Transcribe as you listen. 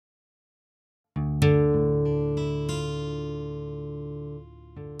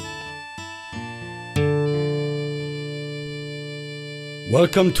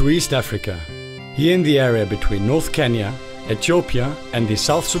Welcome to East Africa. Here in the area between North Kenya, Ethiopia and the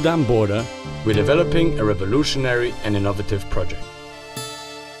South Sudan border, we're developing a revolutionary and innovative project.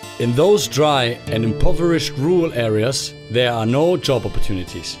 In those dry and impoverished rural areas, there are no job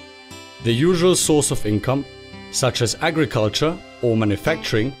opportunities. The usual source of income, such as agriculture or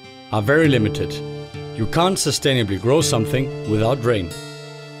manufacturing, are very limited. You can't sustainably grow something without rain.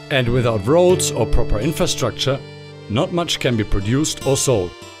 And without roads or proper infrastructure, not much can be produced or sold.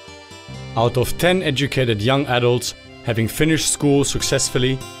 Out of 10 educated young adults having finished school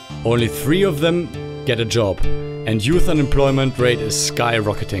successfully, only 3 of them get a job, and youth unemployment rate is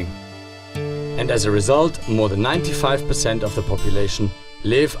skyrocketing. And as a result, more than 95% of the population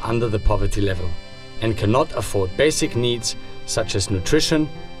live under the poverty level and cannot afford basic needs such as nutrition,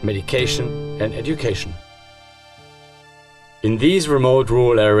 medication and education. In these remote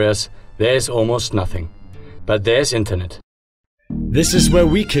rural areas, there is almost nothing. But there's internet. This is where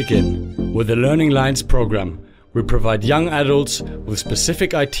we kick in. With the Learning Lines program, we provide young adults with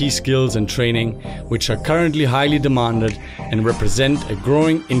specific IT skills and training which are currently highly demanded and represent a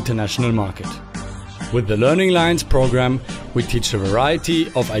growing international market. With the Learning Lines program, we teach a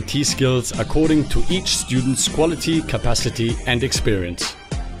variety of IT skills according to each student's quality, capacity and experience.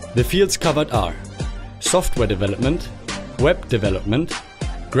 The fields covered are software development, web development,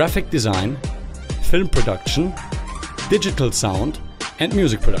 graphic design, film production, digital sound and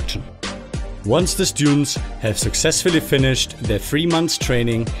music production. Once the students have successfully finished their 3 months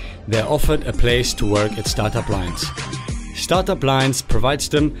training, they are offered a place to work at Startup Lines. Startup Lines provides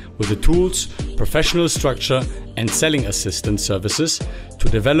them with the tools, professional structure and selling assistance services to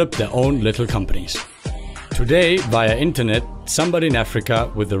develop their own little companies. Today, via internet, somebody in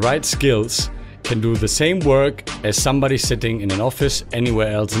Africa with the right skills can do the same work as somebody sitting in an office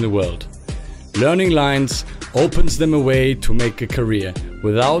anywhere else in the world. Learning Lines opens them a way to make a career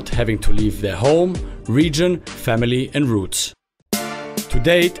without having to leave their home, region, family and roots. To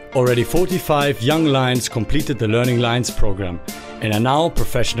date, already 45 young Lions completed the Learning Lines program and are now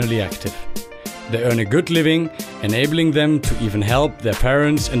professionally active. They earn a good living, enabling them to even help their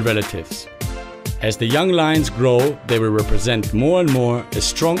parents and relatives. As the young Lions grow, they will represent more and more a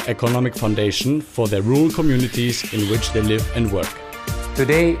strong economic foundation for their rural communities in which they live and work.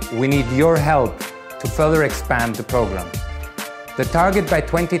 Today, we need your help to further expand the program. The target by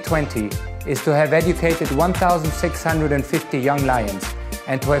 2020 is to have educated 1,650 young Lions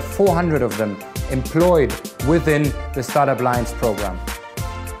and to have 400 of them employed within the Startup Lions program,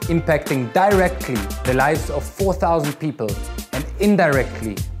 impacting directly the lives of 4,000 people and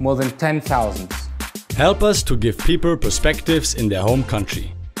indirectly more than 10,000. Help us to give people perspectives in their home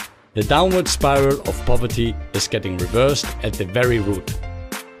country. The downward spiral of poverty is getting reversed at the very root.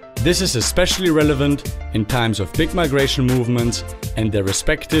 This is especially relevant in times of big migration movements and their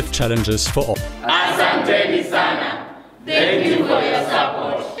respective challenges for all. Asanteni sana. Thank you.